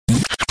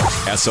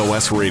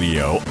SOS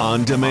Radio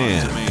On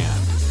Demand.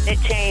 It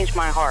changed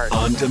my heart.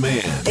 On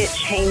Demand. It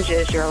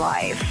changes your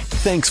life.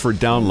 Thanks for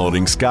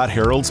downloading Scott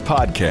Harold's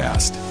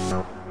podcast.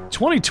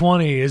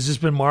 2020 has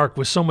just been marked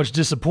with so much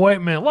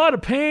disappointment, a lot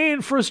of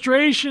pain,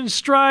 frustration,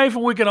 strife,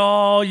 and we can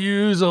all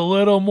use a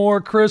little more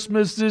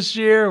Christmas this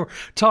year. We're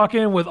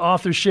talking with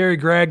author Sherry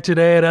Gregg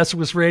today at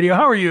SOS Radio.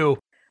 How are you?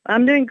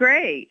 I'm doing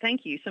great.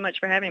 Thank you so much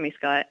for having me,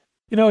 Scott.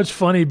 You know, it's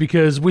funny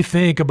because we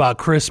think about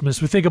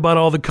Christmas, we think about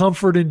all the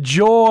comfort and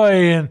joy,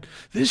 and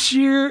this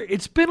year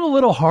it's been a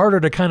little harder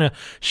to kind of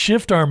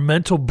shift our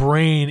mental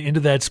brain into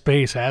that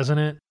space, hasn't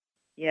it?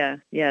 Yeah,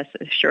 yes,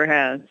 it sure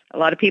has. A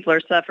lot of people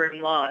are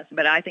suffering loss,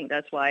 but I think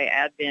that's why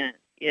Advent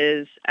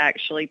is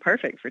actually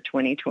perfect for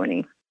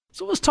 2020.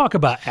 So let's talk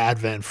about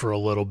Advent for a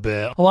little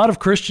bit. A lot of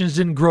Christians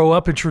didn't grow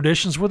up in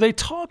traditions where they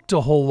talked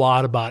a whole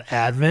lot about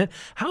Advent.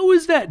 How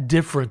is that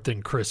different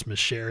than Christmas,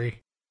 Sherry?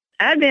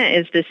 Advent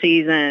is the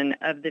season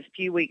of the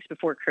few weeks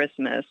before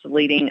Christmas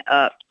leading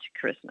up to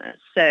Christmas.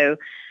 So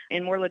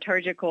in more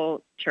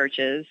liturgical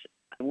churches,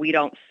 we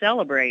don't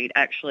celebrate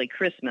actually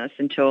Christmas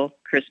until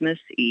Christmas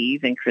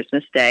Eve and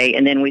Christmas Day,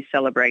 and then we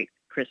celebrate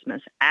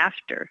Christmas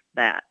after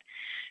that.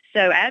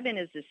 So Advent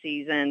is the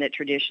season that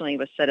traditionally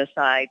was set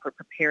aside for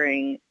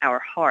preparing our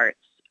hearts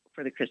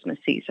for the Christmas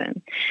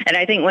season. And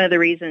I think one of the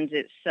reasons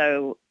it's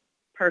so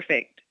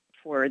perfect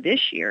for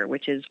this year,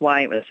 which is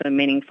why it was so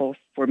meaningful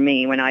for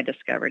me when I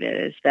discovered it,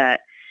 is that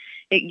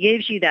it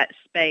gives you that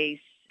space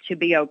to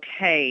be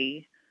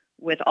okay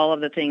with all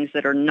of the things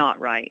that are not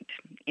right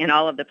and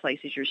all of the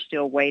places you're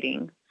still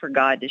waiting for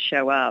God to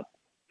show up.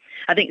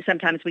 I think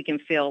sometimes we can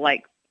feel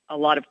like a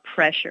lot of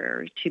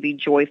pressure to be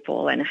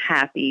joyful and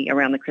happy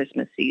around the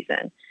Christmas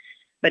season.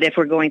 But if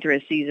we're going through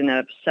a season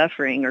of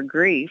suffering or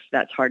grief,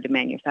 that's hard to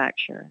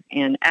manufacture.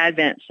 And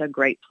Advent's a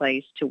great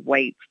place to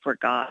wait for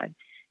God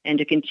and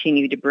to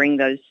continue to bring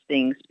those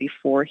things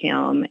before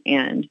Him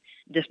and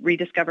just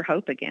rediscover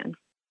hope again.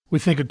 We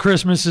think of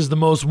Christmas as the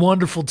most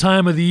wonderful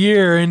time of the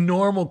year in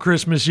normal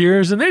Christmas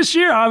years. And this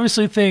year,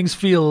 obviously, things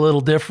feel a little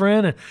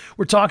different. And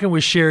we're talking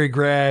with Sherry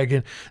Gregg.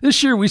 And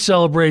this year, we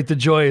celebrate the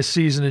joyous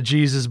season of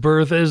Jesus'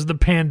 birth as the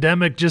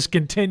pandemic just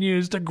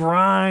continues to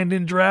grind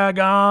and drag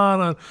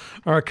on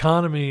our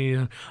economy,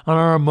 on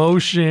our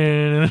emotion,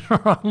 and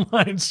our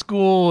online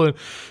school. And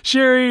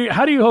Sherry,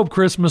 how do you hope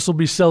Christmas will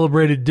be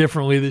celebrated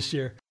differently this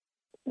year?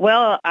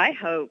 Well, I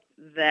hope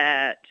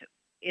that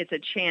it's a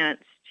chance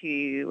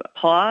to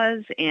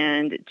pause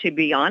and to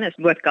be honest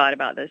with God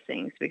about those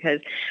things, because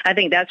I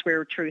think that's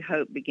where true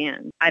hope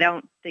begins. I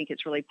don't think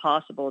it's really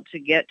possible to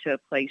get to a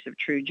place of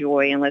true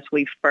joy unless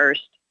we've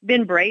first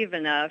been brave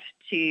enough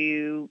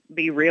to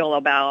be real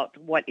about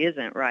what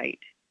isn't right,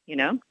 you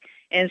know?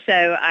 And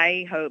so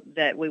I hope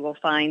that we will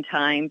find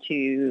time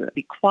to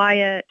be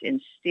quiet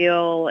and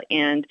still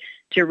and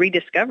to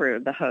rediscover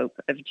the hope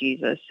of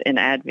Jesus in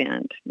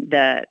Advent,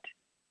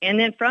 and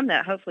then from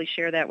that, hopefully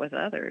share that with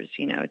others,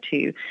 you know,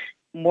 to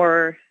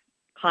more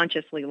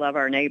consciously love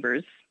our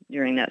neighbors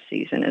during that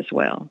season as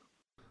well.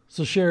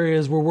 So Sherry,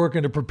 as we're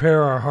working to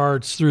prepare our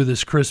hearts through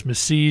this Christmas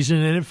season,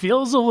 and it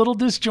feels a little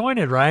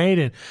disjointed, right?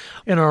 And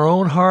in our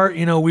own heart,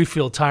 you know, we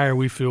feel tired,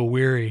 we feel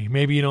weary.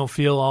 Maybe you don't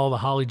feel all the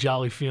holly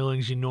jolly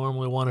feelings you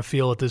normally want to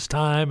feel at this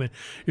time, and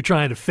you're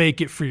trying to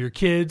fake it for your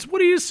kids. What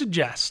do you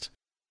suggest?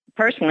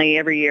 Personally,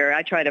 every year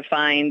I try to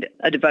find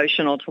a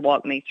devotional to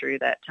walk me through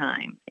that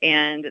time.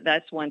 And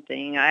that's one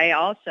thing. I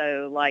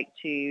also like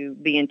to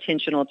be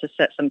intentional to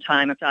set some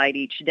time aside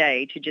each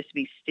day to just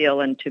be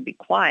still and to be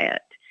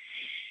quiet.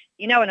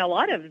 You know, and a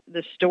lot of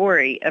the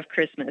story of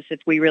Christmas, if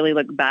we really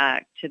look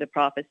back to the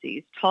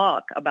prophecies,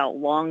 talk about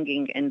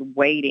longing and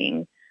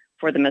waiting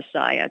for the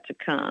Messiah to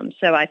come.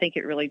 So I think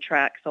it really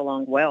tracks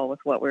along well with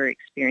what we're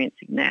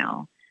experiencing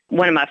now.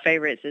 One of my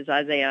favorites is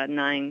Isaiah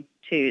 9:2.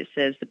 It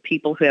says, the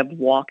people who have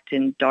walked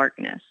in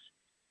darkness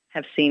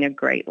have seen a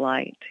great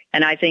light.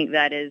 And I think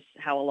that is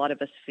how a lot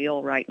of us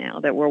feel right now,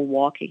 that we're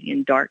walking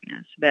in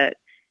darkness. But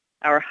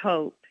our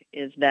hope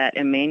is that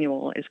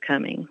Emmanuel is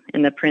coming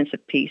and the Prince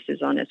of Peace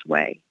is on his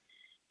way.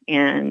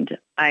 And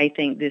I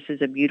think this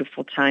is a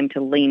beautiful time to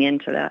lean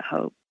into that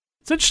hope.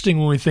 It's interesting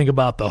when we think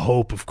about the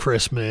hope of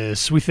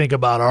Christmas. We think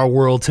about our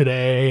world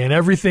today, and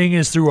everything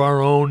is through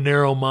our own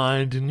narrow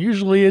mind, and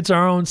usually it's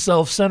our own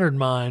self-centered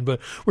mind. But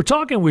we're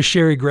talking with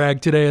Sherry Gregg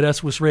today at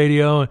SOS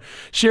Radio. And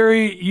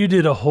Sherry, you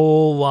did a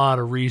whole lot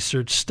of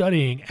research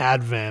studying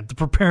Advent, the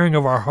preparing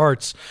of our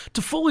hearts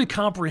to fully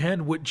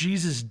comprehend what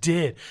Jesus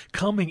did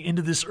coming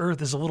into this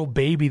earth as a little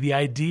baby, the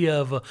idea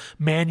of a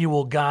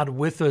Emmanuel, God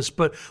with us.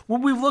 But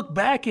when we look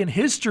back in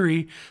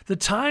history, the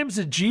times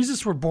that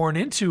Jesus were born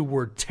into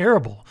were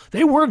terrible.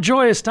 They weren't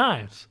joyous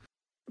times.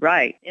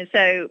 Right. And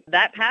so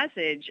that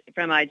passage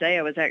from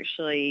Isaiah was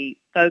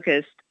actually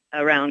focused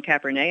around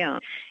Capernaum.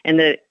 And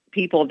the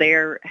people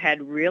there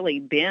had really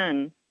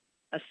been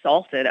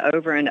assaulted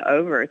over and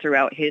over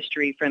throughout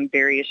history from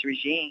various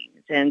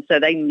regimes. And so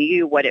they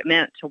knew what it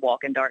meant to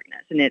walk in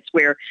darkness. And it's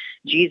where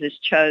Jesus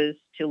chose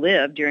to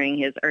live during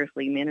his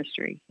earthly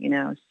ministry, you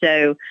know.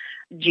 So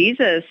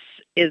Jesus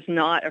is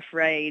not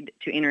afraid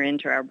to enter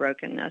into our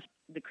brokenness.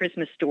 the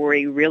Christmas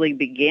story really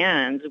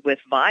begins with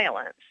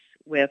violence,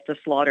 with the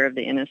slaughter of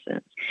the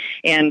innocents.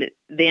 And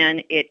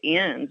then it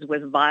ends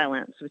with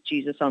violence with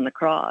Jesus on the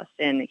cross.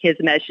 And his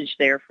message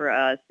there for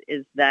us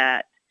is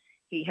that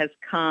he has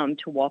come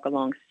to walk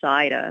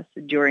alongside us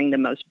during the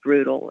most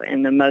brutal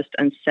and the most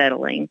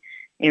unsettling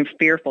and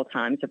fearful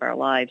times of our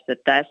lives,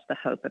 that's the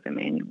hope of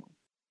Emmanuel.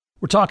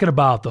 We're talking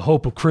about the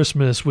hope of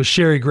Christmas with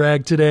Sherry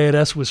Gregg today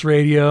at SWIS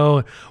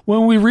Radio.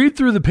 When we read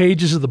through the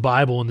pages of the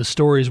Bible and the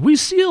stories, we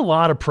see a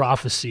lot of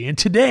prophecy. And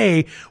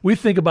today, we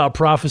think about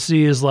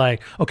prophecy as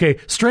like, okay,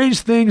 strange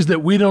things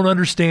that we don't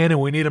understand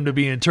and we need them to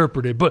be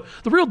interpreted. But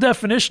the real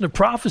definition of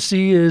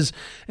prophecy is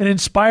an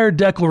inspired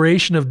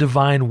declaration of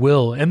divine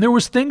will. And there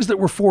was things that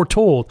were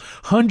foretold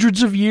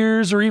hundreds of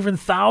years or even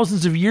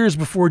thousands of years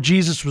before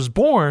Jesus was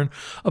born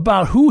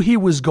about who he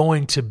was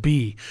going to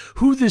be,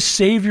 who this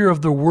Savior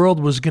of the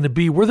world was going to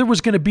be, where there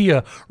was going to be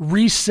a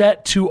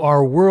reset to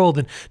our world.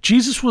 And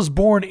Jesus was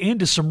born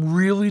into some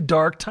really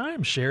dark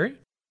times, Sherry.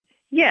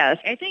 Yes,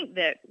 I think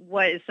that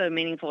what is so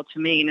meaningful to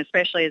me, and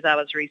especially as I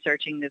was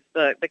researching this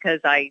book, because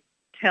I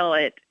tell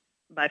it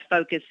by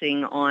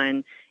focusing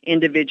on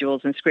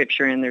individuals in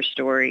Scripture and their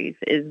stories,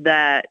 is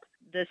that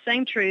the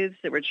same truths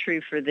that were true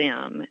for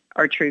them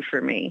are true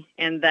for me.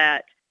 And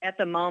that at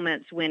the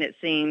moments when it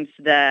seems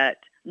that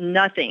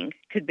nothing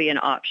could be an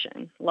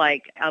option,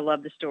 like I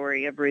love the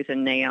story of Ruth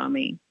and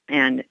Naomi,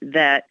 and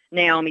that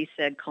Naomi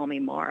said, "Call me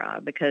Mara,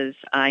 because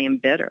I am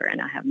bitter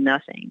and I have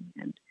nothing."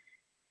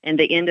 And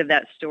the end of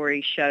that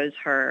story shows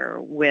her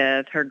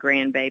with her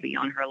grandbaby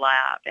on her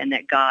lap, and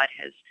that God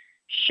has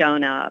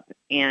shown up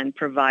and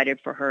provided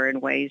for her in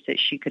ways that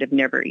she could have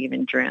never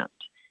even dreamt.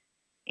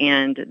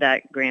 And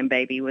that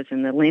grandbaby was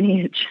in the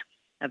lineage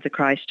of the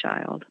Christ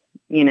child,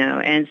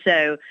 And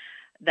so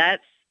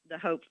that's the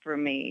hope for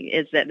me,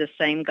 is that the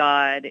same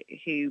God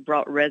who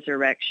brought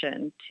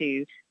resurrection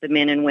to the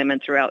men and women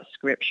throughout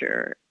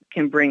Scripture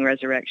can bring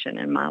resurrection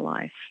in my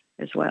life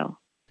as well.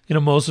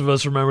 Most of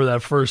us remember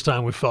that first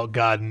time we felt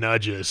God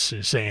nudge us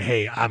and saying,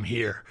 "Hey, I'm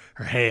here,"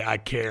 or "Hey, I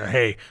care,"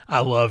 "Hey, I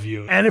love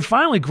you." And it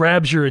finally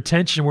grabs your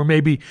attention where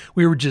maybe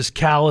we were just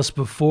callous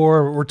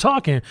before. We're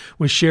talking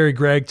with Sherry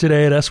Gregg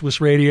today at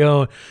SWIS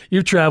Radio.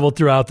 You've traveled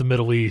throughout the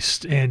Middle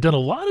East and done a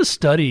lot of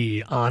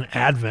study on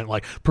Advent,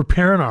 like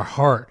preparing our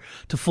heart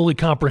to fully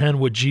comprehend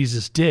what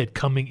Jesus did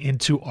coming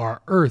into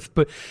our earth.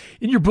 But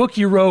in your book,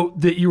 you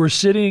wrote that you were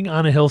sitting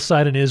on a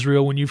hillside in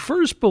Israel when you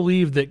first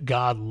believed that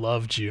God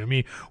loved you. I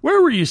mean,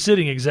 where were you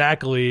sitting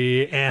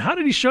exactly, and how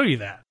did he show you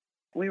that?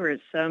 We were at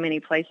so many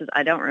places.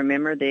 I don't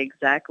remember the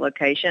exact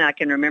location. I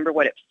can remember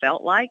what it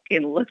felt like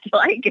and looked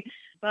like.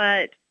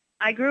 But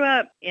I grew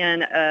up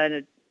in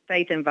a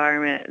faith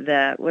environment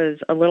that was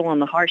a little on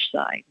the harsh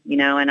side,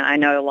 and I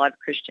know a lot of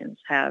Christians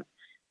have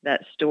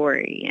that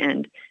story.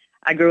 And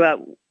I grew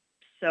up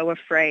so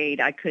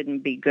afraid I couldn't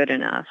be good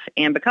enough.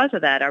 And because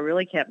of that, I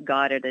really kept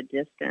God at a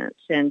distance.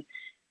 And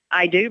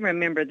I do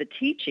remember the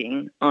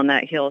teaching on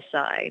that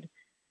hillside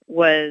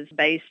was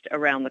based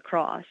around the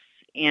cross,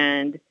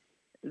 and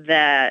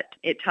that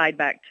it tied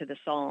back to the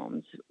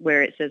Psalms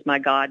where it says, my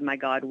God,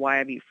 why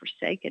have you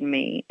forsaken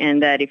me?"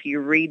 And that if you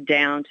read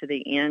down to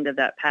the end of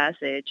that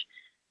passage,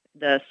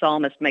 the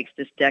psalmist makes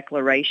this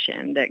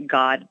declaration that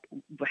God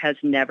has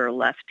never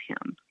left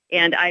him.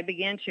 And I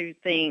began to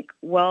think,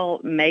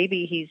 well,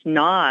 maybe he's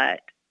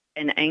not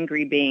an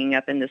angry being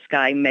up in the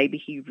sky. Maybe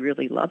he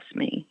really loves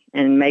me,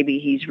 and maybe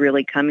he's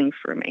really coming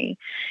for me.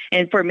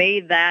 And for me,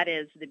 that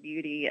is the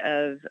beauty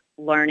of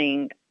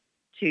learning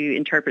to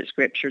interpret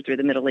Scripture through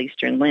the Middle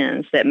Eastern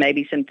lens, that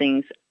maybe some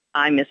things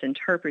I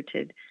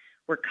misinterpreted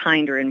were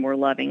kinder and more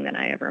loving than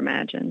I ever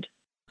imagined.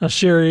 Now,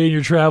 Sherry, in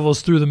your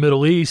travels through the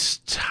Middle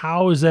East,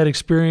 how has that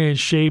experience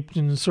shaped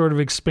and sort of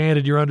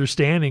expanded your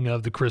understanding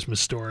of the Christmas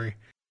story?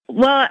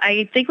 Well,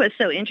 I think what's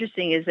so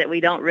interesting is that we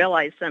don't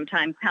realize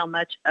sometimes how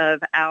much of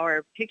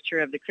our picture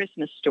of the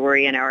Christmas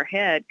story in our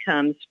head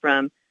comes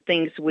from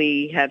things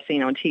we have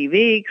seen on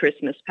TV,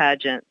 Christmas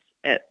pageants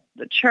at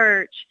the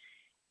church,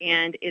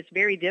 and it's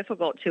very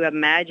difficult to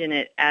imagine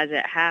it as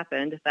it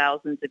happened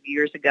thousands of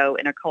years ago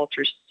in a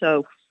culture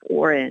so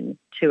foreign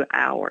to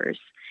ours.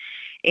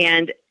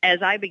 And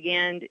as I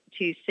began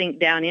to sink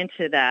down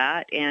into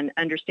that and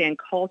understand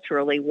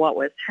culturally what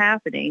was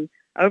happening,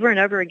 over and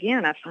over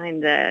again, I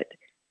find that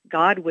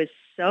God was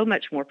so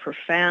much more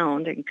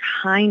profound and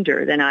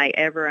kinder than I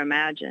ever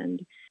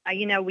imagined.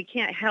 We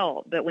can't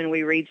help but when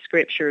we read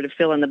Scripture to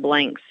fill in the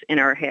blanks in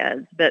our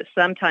heads, but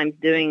sometimes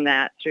doing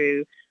that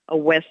through a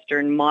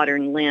Western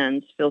modern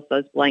lens fills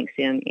those blanks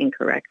in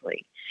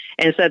incorrectly.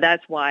 And so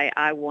that's why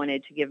I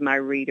wanted to give my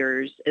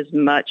readers as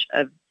much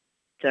of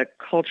the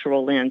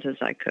cultural lens as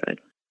I could.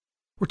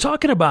 We're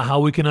talking about how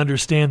we can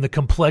understand the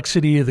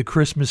complexity of the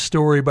Christmas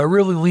story by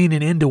really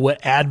leaning into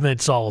what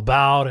Advent's all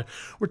about. And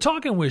we're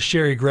talking with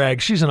Sherry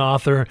Gregg. She's an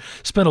author,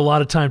 spent a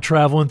lot of time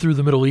traveling through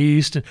the Middle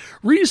East and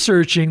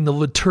researching the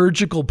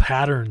liturgical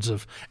patterns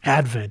of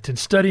Advent and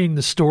studying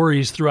the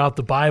stories throughout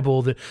the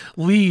Bible that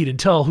lead and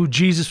tell who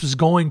Jesus was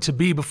going to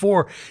be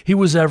before he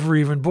was ever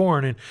even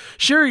born. And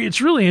Sherry,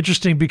 it's really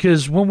interesting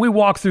because when we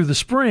walk through the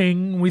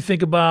spring, we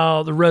think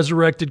about the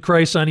resurrected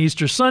Christ on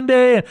Easter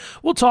Sunday, and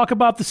we'll talk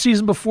about the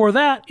season before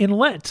that in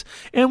Lent.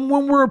 And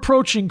when we're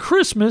approaching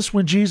Christmas,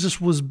 when Jesus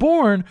was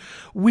born,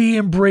 we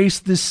embrace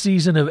this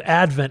season of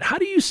Advent. How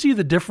do you see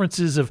the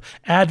differences of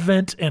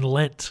Advent and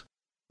Lent?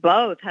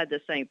 Both had the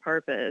same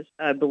purpose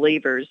of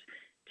believers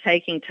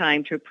taking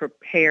time to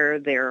prepare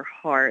their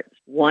hearts,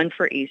 one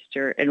for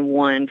Easter and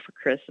one for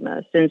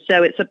Christmas. And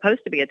so it's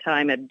supposed to be a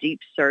time of deep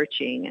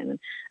searching and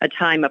a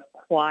time of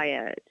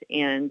quiet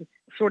and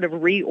sort of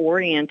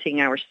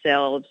reorienting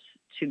ourselves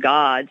to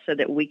God so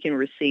that we can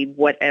receive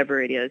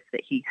whatever it is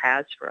that he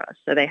has for us.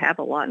 So they have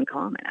a lot in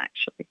common,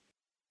 actually.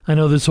 I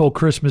know this whole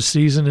Christmas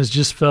season has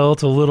just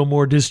felt a little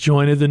more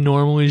disjointed than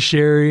normally,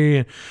 Sherry.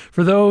 And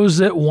for those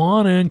that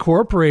want to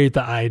incorporate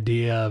the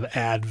idea of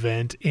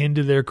Advent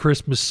into their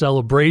Christmas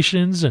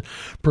celebrations and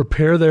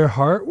prepare their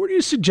heart, where do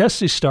you suggest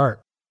they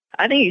start?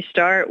 I think you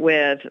start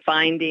with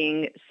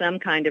finding some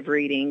kind of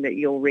reading that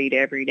you'll read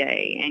every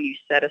day, and you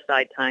set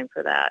aside time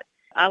for that.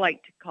 I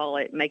like to call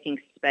it making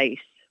space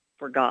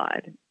for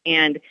God.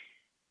 And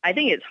I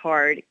think it's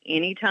hard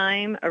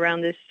anytime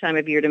around this time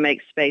of year to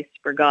make space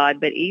for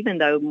God, but even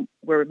though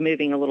we're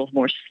moving a little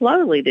more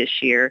slowly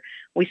this year,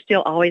 we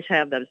still always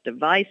have those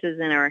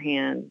devices in our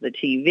hands. The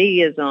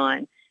TV is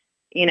on,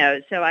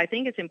 so I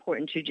think it's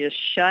important to just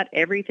shut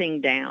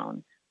everything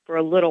down for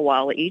a little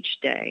while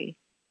each day,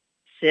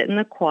 sit in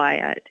the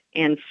quiet,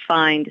 and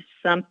find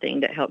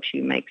something that helps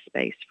you make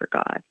space for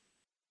God.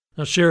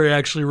 Now, Sherry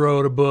actually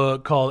wrote a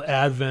book called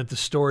Advent, The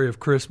Story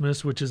of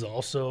Christmas, which is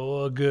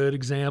also a good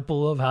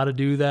example of how to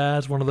do that.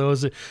 It's one of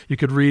those that you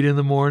could read in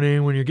the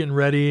morning when you're getting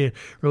ready and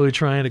really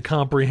trying to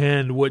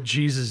comprehend what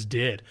Jesus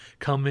did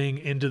coming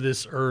into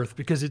this earth,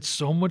 because it's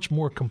so much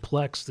more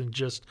complex than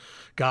just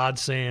God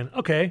saying,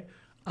 okay,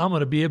 I'm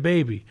going to be a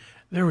baby.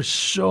 There was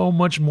so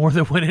much more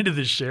that went into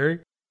this, Sherry.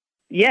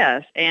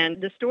 Yes,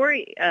 and the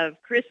story of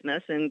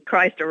Christmas and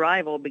Christ's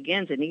arrival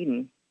begins in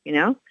Eden.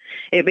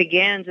 It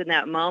begins in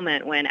that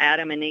moment when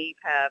Adam and Eve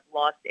have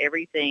lost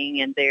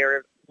everything and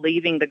they're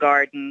leaving the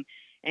garden,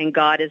 and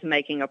God is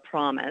making a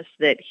promise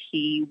that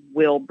he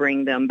will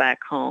bring them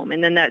back home.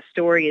 And then that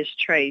story is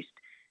traced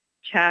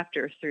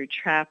chapter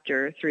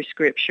through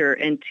Scripture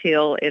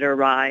until it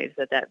arrives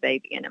at that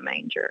baby in a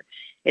manger.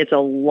 It's a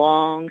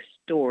long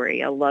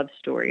story, a love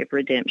story of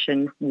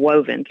redemption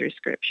woven through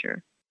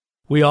Scripture.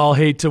 We all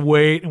hate to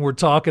wait, and we're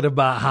talking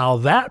about how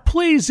that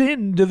plays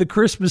into the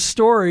Christmas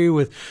story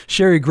with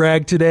Sherry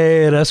Gregg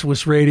today at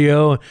SOS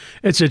Radio.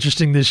 It's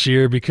interesting this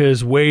year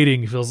because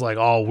waiting feels like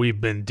all we've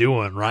been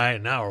doing,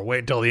 right? Now we're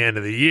waiting until the end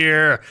of the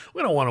year.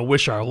 We don't want to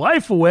wish our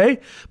life away.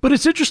 But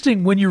it's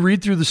interesting when you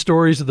read through the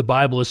stories of the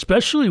Bible,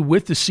 especially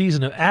with the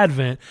season of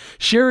Advent,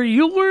 Sherry,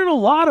 you'll learn a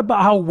lot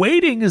about how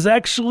waiting is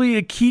actually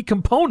a key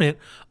component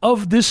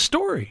of this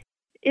story.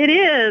 It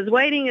is.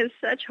 Waiting is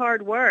such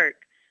hard work.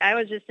 I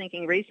was just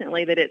thinking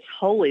recently that it's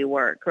holy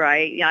work,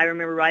 right? I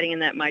remember writing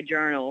in my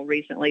journal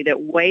recently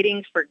that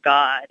waiting for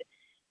God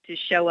to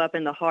show up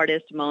in the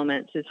hardest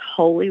moments is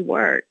holy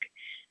work.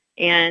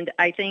 And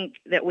I think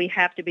that we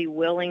have to be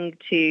willing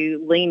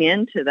to lean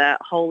into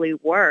that holy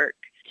work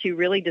to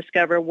really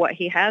discover what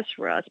he has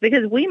for us,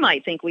 because we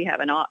might think we have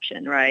an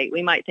option, right?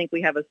 We might think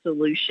we have a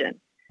solution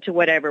to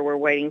whatever we're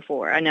waiting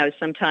for. I know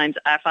sometimes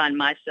I find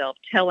myself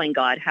telling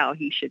God how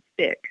he should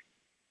fix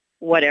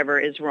whatever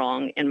is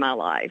wrong in my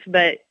life.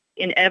 But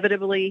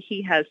inevitably,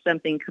 he has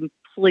something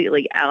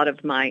completely out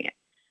of my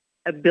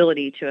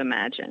ability to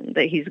imagine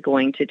that he's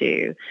going to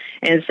do.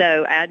 And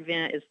so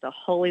Advent is the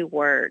holy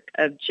work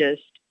of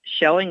just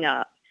showing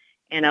up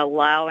and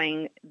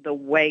allowing the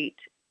wait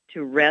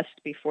to rest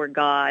before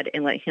God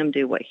and let him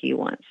do what he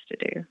wants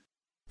to do.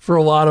 For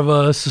a lot of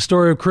us, the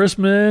story of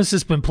Christmas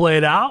has been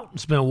played out,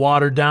 it's been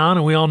watered down,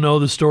 and we all know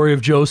the story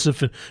of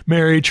Joseph and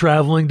Mary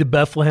traveling to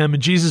Bethlehem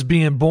and Jesus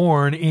being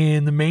born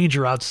in the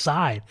manger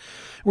outside.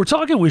 We're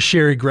talking with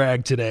Sherry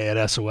Gregg today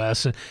at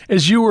SOS. And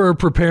as you were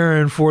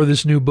preparing for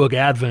this new book,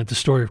 Advent, The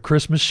Story of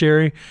Christmas,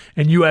 Sherry,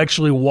 and you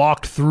actually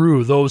walked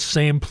through those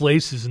same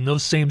places and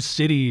those same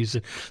cities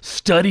and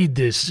studied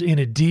this in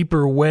a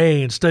deeper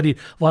way and studied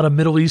a lot of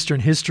Middle Eastern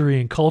history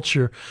and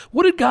culture,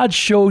 what did God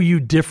show you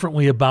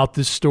differently about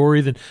this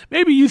story than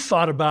maybe you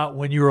thought about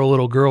when you were a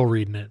little girl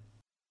reading it?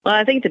 Well,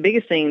 I think the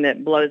biggest thing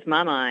that blows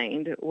my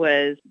mind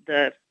was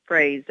the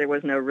phrase, there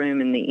was no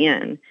room in the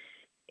inn.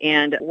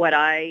 And what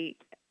I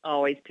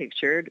always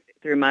pictured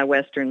through my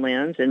Western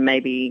lens and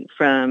maybe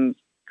from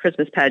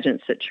Christmas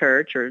pageants at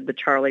church or the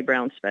Charlie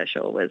Brown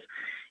special was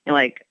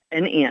like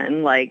an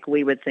inn like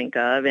we would think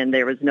of, and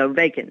there was no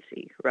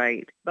vacancy,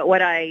 right? But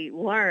what I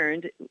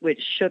learned,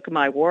 which shook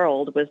my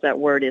world, was that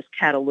word is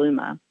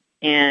kataluma,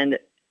 and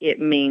it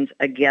means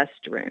a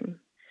guest room.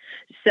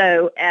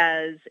 So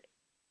as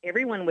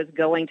everyone was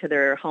going to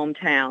their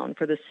hometown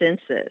for the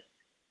census,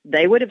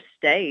 they would have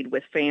stayed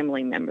with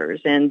family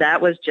members. And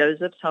that was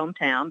Joseph's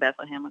hometown.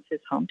 Bethlehem was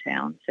his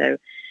hometown. So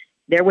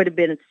there would have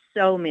been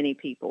so many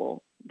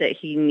people that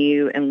he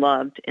knew and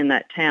loved in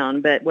that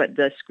town. But what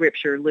the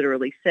scripture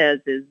literally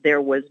says is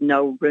there was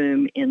no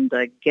room in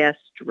the guest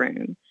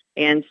room.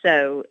 And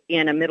so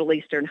in a Middle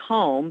Eastern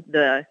home,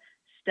 the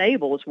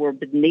stables were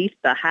beneath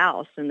the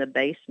house in the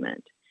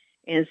basement.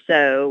 And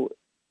so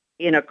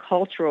in a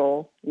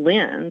cultural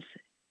lens,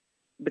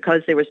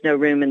 because there was no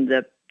room in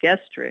the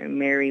guest room,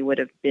 Mary would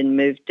have been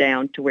moved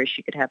down to where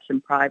she could have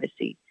some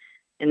privacy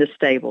in the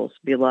stables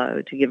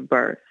below to give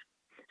birth.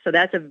 So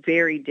that's a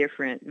very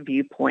different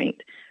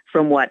viewpoint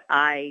from what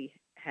I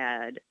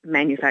had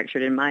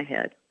manufactured in my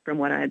head from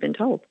what I had been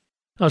told.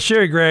 Now,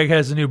 Sherry Gregg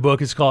has a new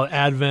book. It's called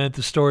Advent,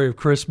 The Story of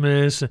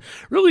Christmas. It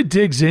really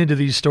digs into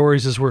these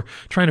stories as we're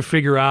trying to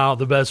figure out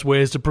the best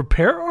ways to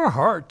prepare our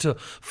heart to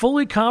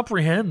fully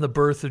comprehend the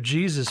birth of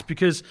Jesus,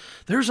 because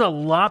there's a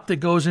lot that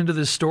goes into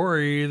this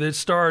story that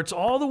starts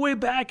all the way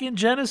back in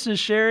Genesis,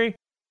 Sherry.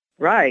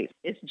 Right.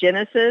 It's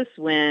Genesis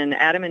when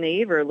Adam and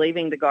Eve are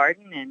leaving the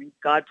garden and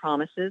God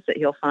promises that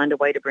he'll find a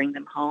way to bring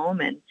them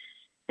home. And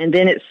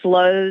then it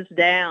slows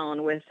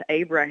down with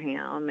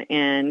Abraham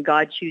and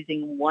God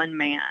choosing one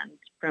man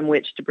from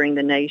which to bring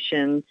the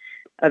nation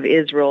of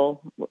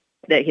Israel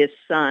that his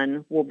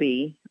son will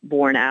be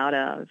born out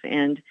of.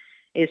 And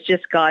it's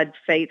just God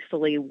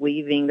faithfully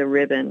weaving the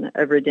ribbon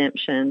of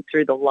redemption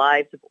through the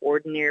lives of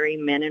ordinary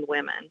men and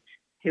women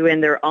who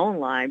in their own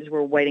lives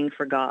were waiting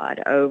for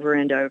God over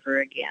and over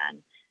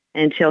again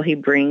until he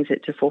brings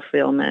it to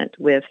fulfillment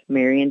with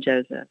Mary and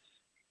Joseph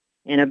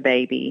and a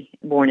baby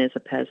born as a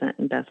peasant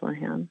in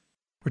Bethlehem.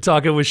 We're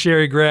talking with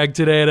Sherry Gregg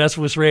today at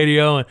SOS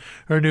Radio, and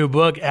her new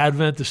book,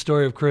 Advent, The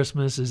Story of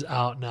Christmas, is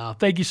out now.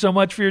 Thank you so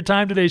much for your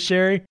time today,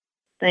 Sherry.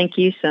 Thank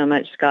you so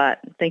much, Scott.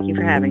 Thank you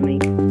for having me.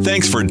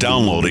 Thanks for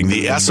downloading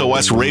the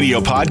SOS Radio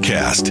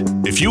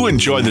podcast. If you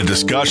enjoy the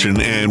discussion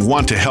and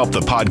want to help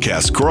the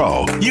podcast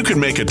grow, you can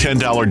make a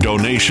 $10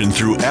 donation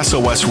through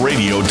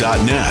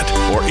SOSradio.net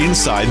or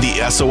inside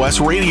the SOS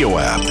Radio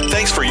app.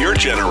 Thanks for your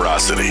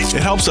generosity.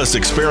 It helps us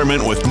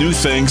experiment with new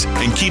things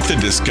and keep the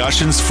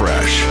discussions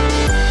fresh.